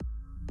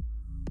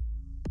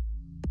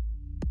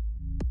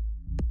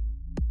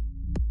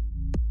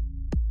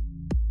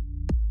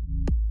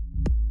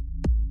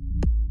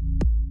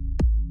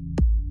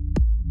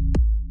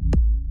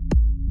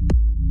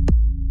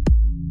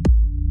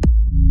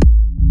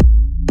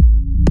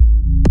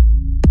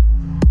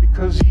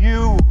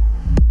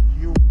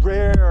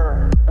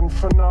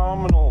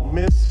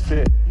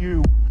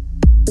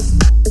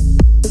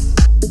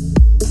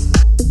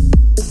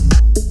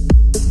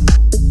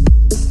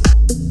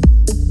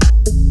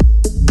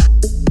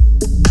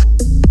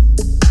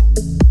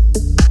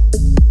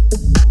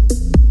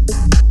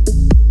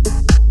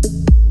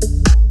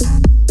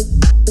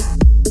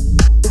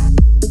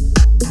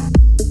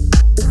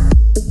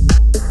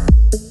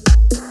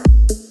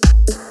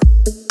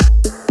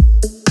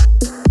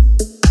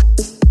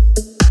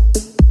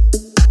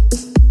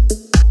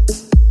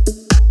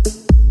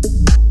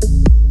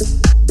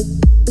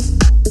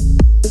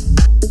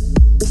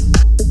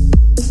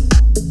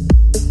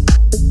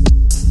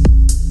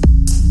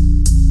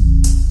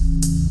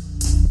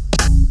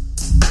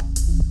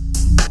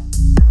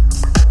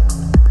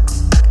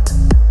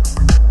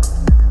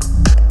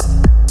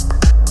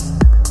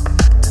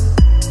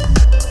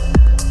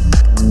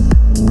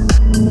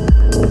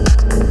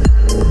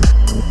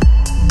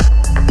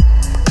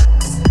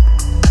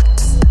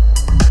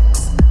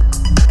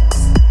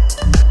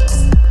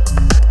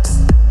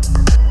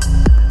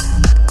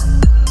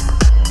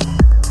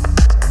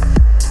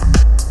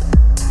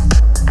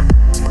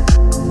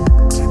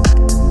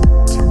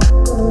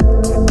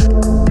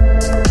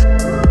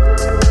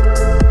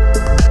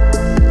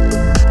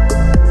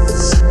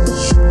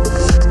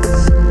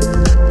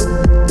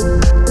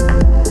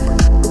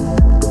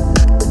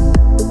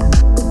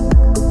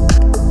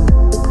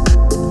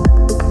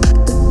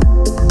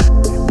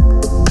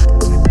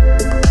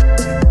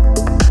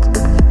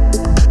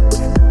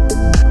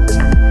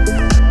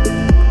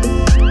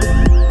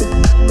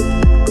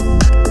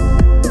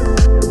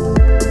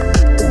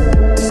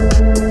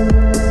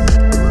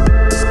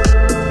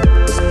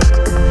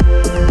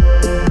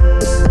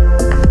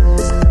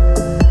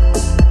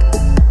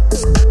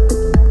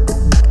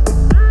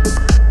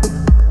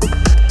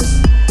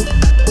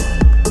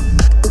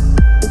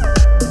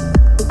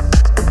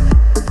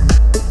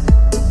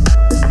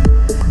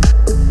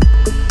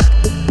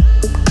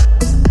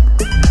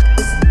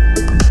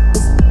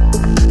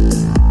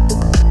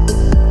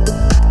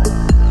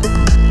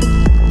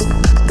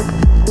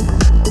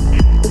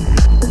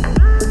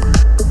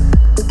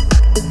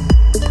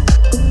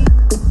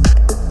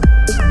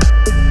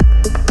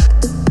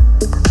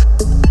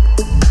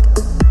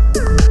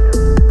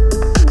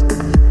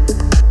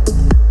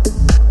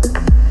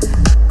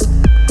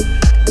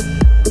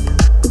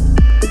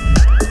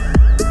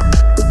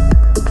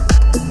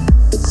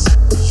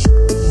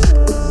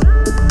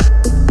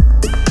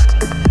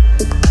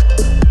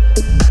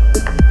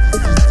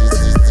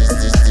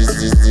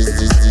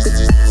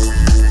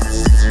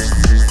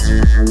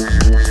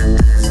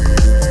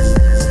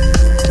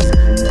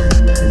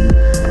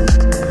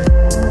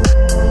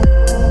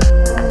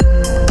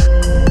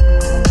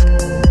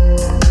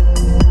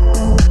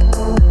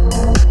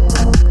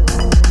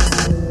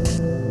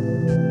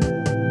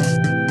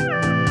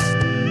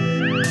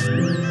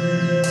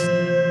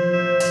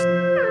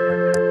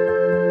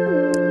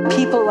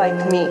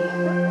me.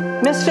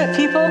 Misfit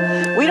people,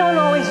 we don't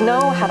always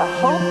know how to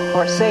hope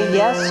or say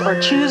yes or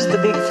choose the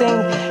big thing,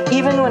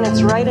 even when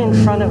it's right in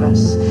front of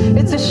us.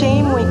 It's a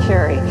shame we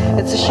carry.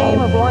 It's a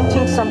shame of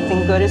wanting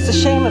something good. It's a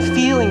shame of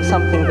feeling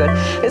something good.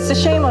 It's a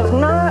shame of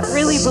not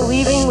really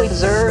believing we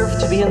deserve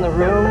to be in the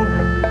room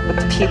with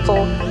the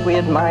people we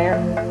admire.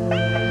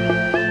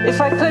 If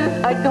I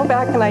could, I'd go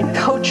back and I'd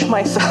coach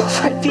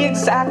myself. I'd be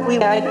exactly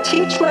that. I'd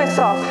teach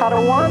myself how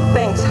to want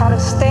things, how to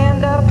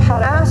stand up, how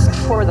to ask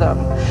for them.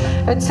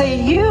 I'd say,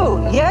 you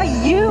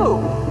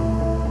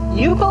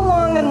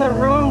belong in the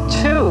room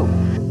too.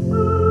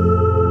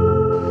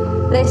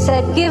 They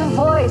said, give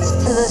voice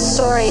to the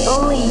story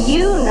only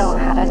you know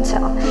how to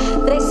tell.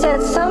 They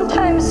said,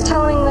 sometimes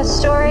telling the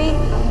story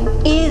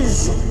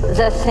is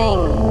the thing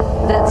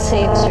that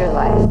saves your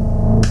life.